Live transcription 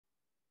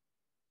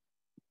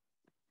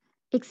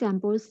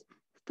Examples: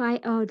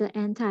 find all the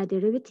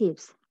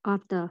antiderivatives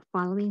of the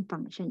following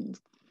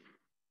functions.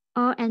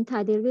 All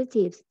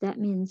antiderivatives, that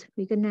means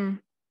we're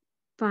gonna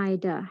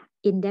find the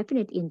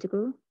indefinite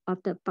integral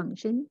of the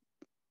function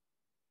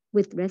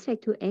with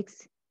respect to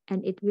x,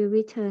 and it will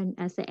return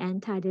as the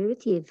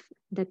antiderivative,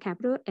 the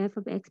capital F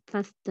of x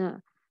plus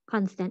the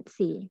constant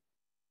c.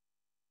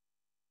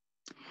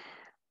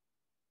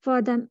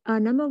 For the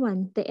number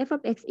one, the f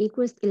of x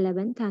equals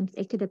 11 times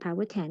x to the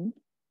power 10.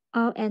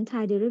 All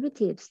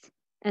antiderivatives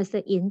as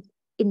the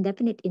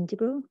indefinite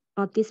integral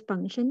of this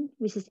function,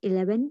 which is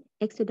 11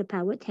 x to the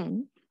power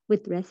 10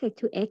 with respect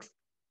to x.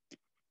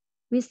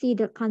 We see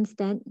the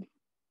constant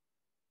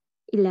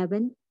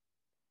 11.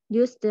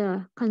 Use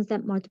the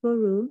constant multiple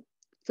rule.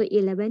 So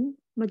 11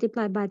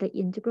 multiplied by the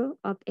integral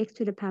of x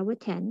to the power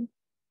 10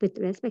 with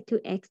respect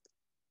to x.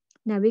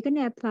 Now we're going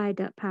to apply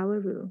the power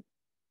rule.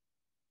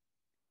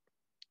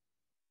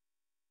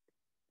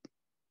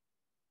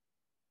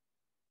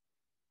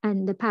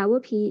 And the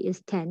power p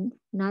is 10,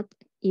 not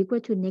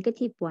equal to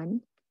negative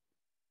 1.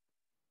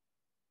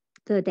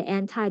 So the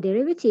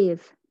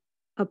antiderivative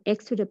of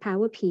x to the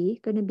power p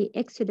going to be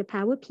x to the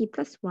power p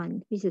plus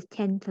 1, which is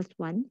 10 plus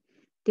 1,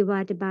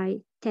 divided by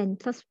 10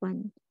 plus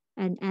 1,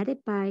 and added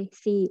by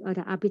c, or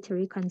the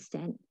arbitrary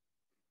constant.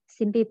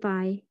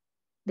 Simplify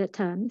the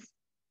terms.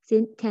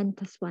 Since 10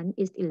 plus 1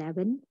 is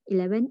 11,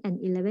 11 and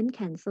 11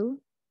 cancel.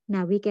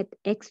 Now we get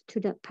x to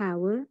the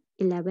power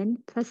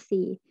 11 plus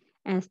c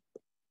as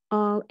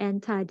all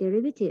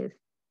antiderivative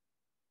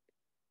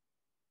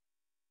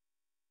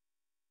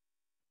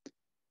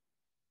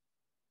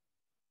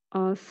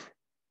of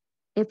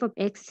f of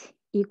x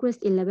equals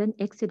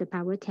 11x to the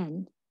power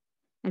 10.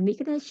 And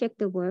we're going to check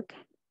the work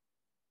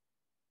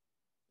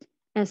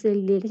as the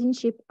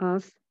relationship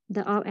of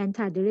the all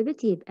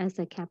antiderivative as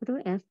a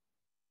capital F.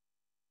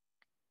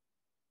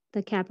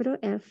 The capital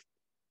F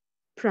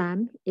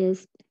prime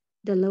is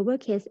the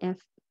lowercase f.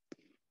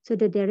 So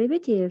the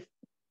derivative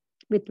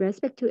with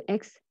respect to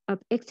x of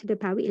x to the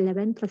power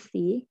 11 plus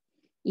c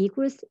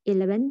equals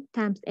 11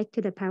 times x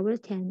to the power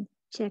 10.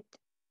 Checked.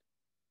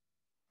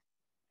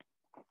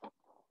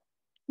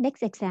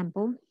 Next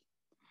example.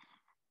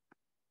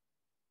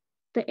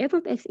 The f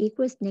of x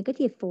equals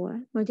negative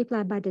 4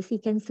 multiplied by the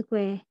secant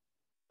square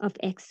of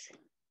x.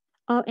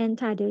 All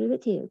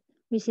antiderivative,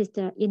 which is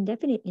the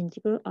indefinite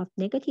integral of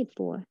negative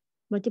 4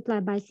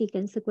 multiplied by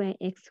secant square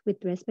x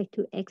with respect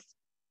to x.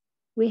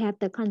 We have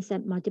the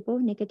constant multiple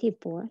negative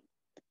 4.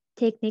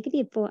 Take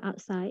negative 4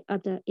 outside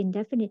of the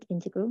indefinite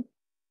integral.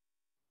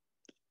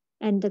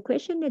 And the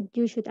question that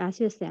you should ask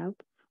yourself,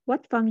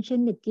 what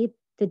function would give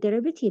the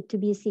derivative to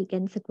be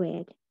secant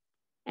squared?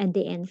 And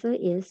the answer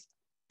is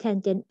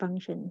tangent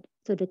function.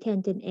 So the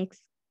tangent x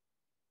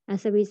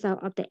as a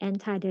result of the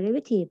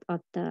antiderivative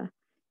of the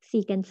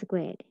secant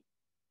squared,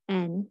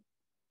 and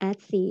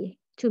add c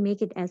to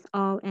make it as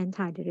all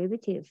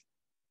antiderivative.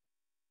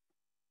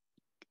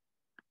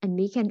 And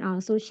we can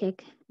also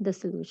check the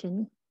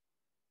solution.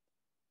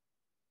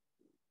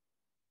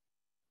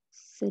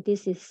 So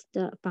this is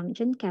the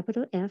function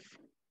capital F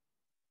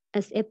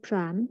as f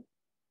prime,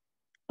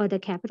 or the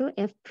capital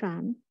F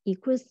prime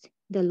equals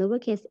the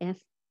lowercase f.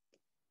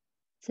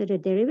 So the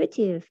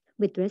derivative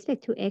with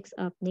respect to x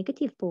of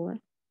negative 4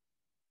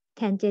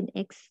 tangent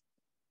x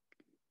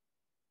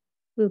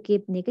will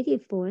give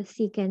negative 4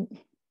 secant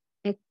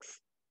x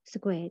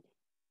squared.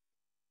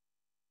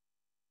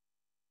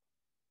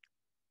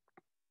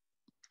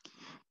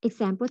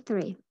 Example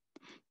 3.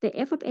 The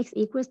f of x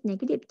equals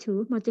negative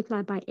 2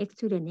 multiplied by x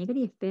to the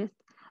negative fifth.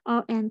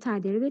 Our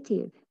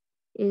antiderivative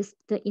is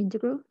the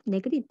integral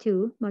negative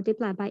 2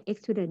 multiplied by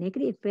x to the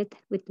negative fifth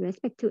with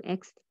respect to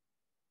x.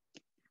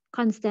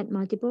 Constant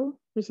multiple,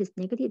 which is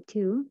negative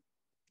 2.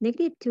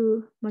 Negative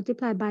 2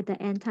 multiplied by the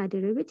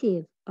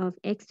antiderivative of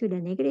x to the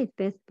negative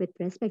fifth with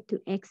respect to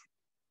x.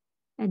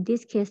 In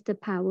this case, the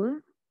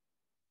power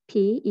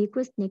p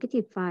equals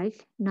negative 5,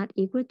 not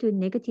equal to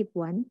negative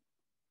 1.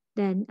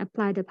 Then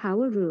apply the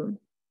power rule.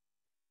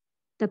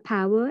 The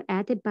power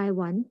added by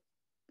 1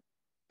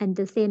 and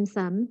the same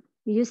sum,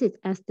 use it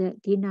as the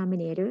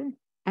denominator,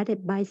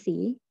 added by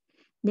c.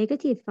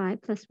 Negative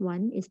 5 plus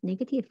 1 is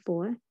negative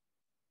 4.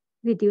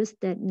 Reduce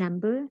the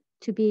number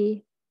to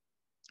be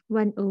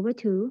 1 over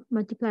 2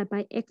 multiplied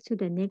by x to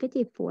the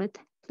negative fourth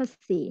plus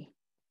c.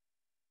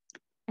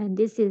 And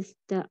this is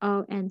the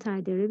all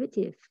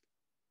antiderivative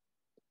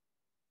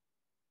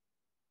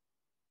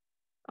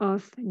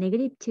of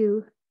negative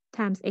 2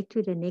 times x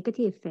to the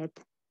negative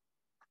fifth.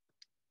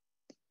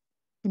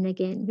 And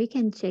again, we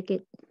can check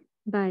it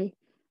by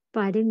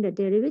finding the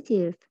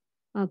derivative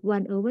of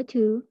 1 over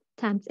 2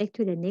 times x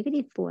to the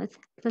negative fourth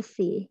plus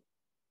c.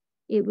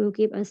 It will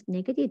give us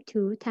negative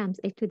 2 times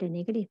x to the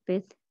negative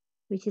fifth,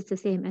 which is the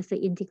same as the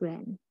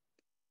integrand.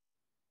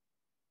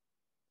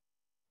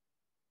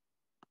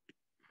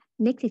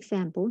 Next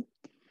example,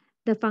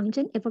 the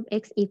function f of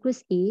x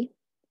equals e,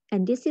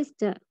 and this is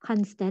the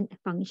constant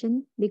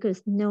function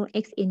because no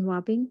x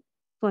involving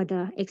for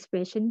the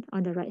expression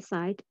on the right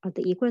side of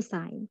the equal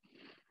sign.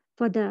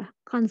 For the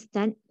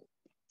constant,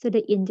 so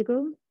the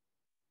integral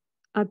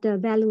of the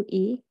value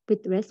e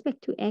with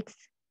respect to x.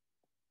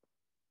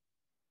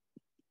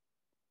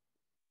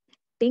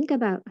 Think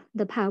about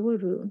the power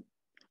rule.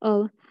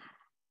 Or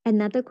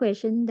another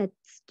question that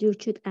you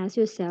should ask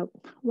yourself,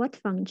 what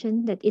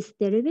function that its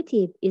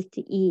derivative is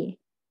the e,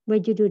 where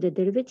you do the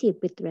derivative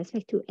with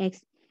respect to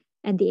x,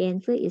 and the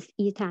answer is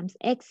e times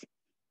x.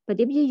 But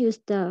if you use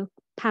the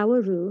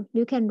power rule,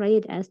 you can write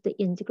it as the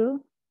integral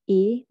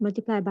e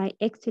multiplied by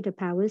x to the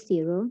power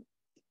 0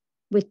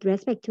 with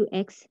respect to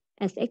x,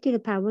 as x to the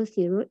power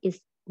 0 is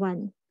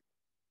 1.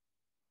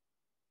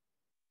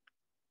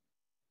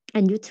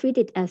 And you treat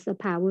it as a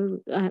power,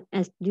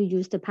 as you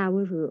use the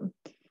power rule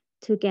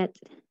to get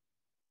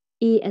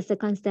e as a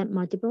constant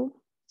multiple.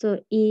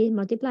 So e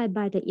multiplied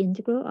by the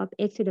integral of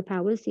x to the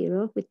power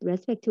 0 with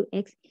respect to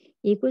x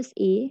equals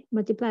e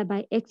multiplied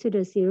by x to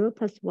the 0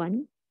 plus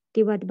 1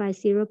 divided by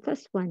 0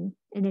 plus 1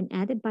 and then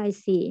added by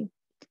c.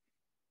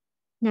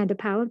 Now the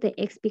power of the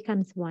x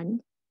becomes 1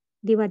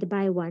 divided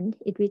by 1.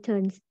 It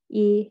returns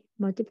e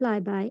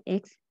multiplied by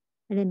x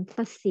and then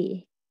plus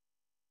c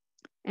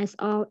as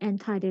all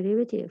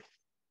antiderivative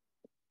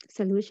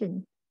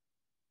solution.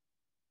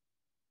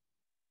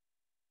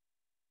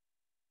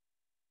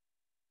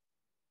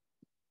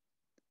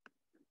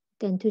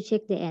 Then to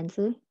check the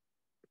answer,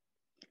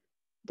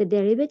 the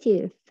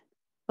derivative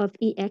of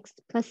ex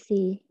plus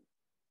c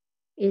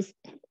is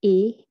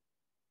e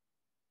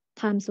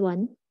times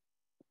 1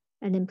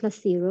 and then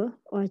plus 0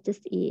 or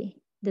just e,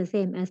 the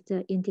same as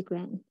the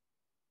integrand.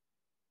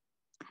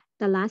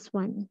 The last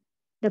one,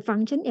 the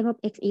function f of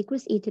x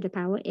equals e to the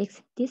power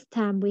x. This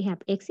time we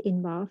have x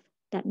involved.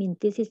 That means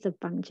this is a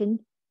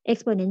function,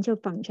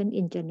 exponential function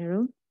in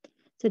general.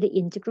 So the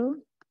integral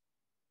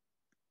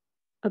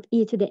of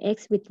e to the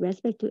x with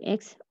respect to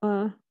x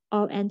or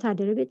all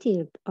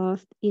antiderivative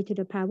of e to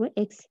the power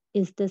x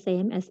is the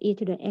same as e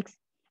to the x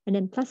and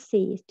then plus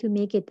c to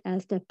make it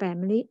as the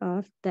family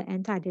of the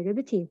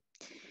antiderivative.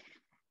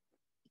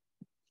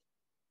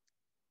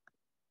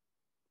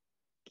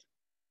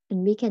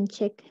 And we can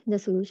check the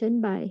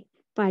solution by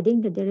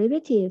finding the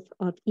derivative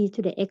of e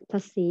to the x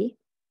plus c.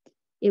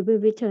 It will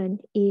return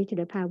e to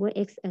the power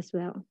x as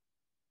well.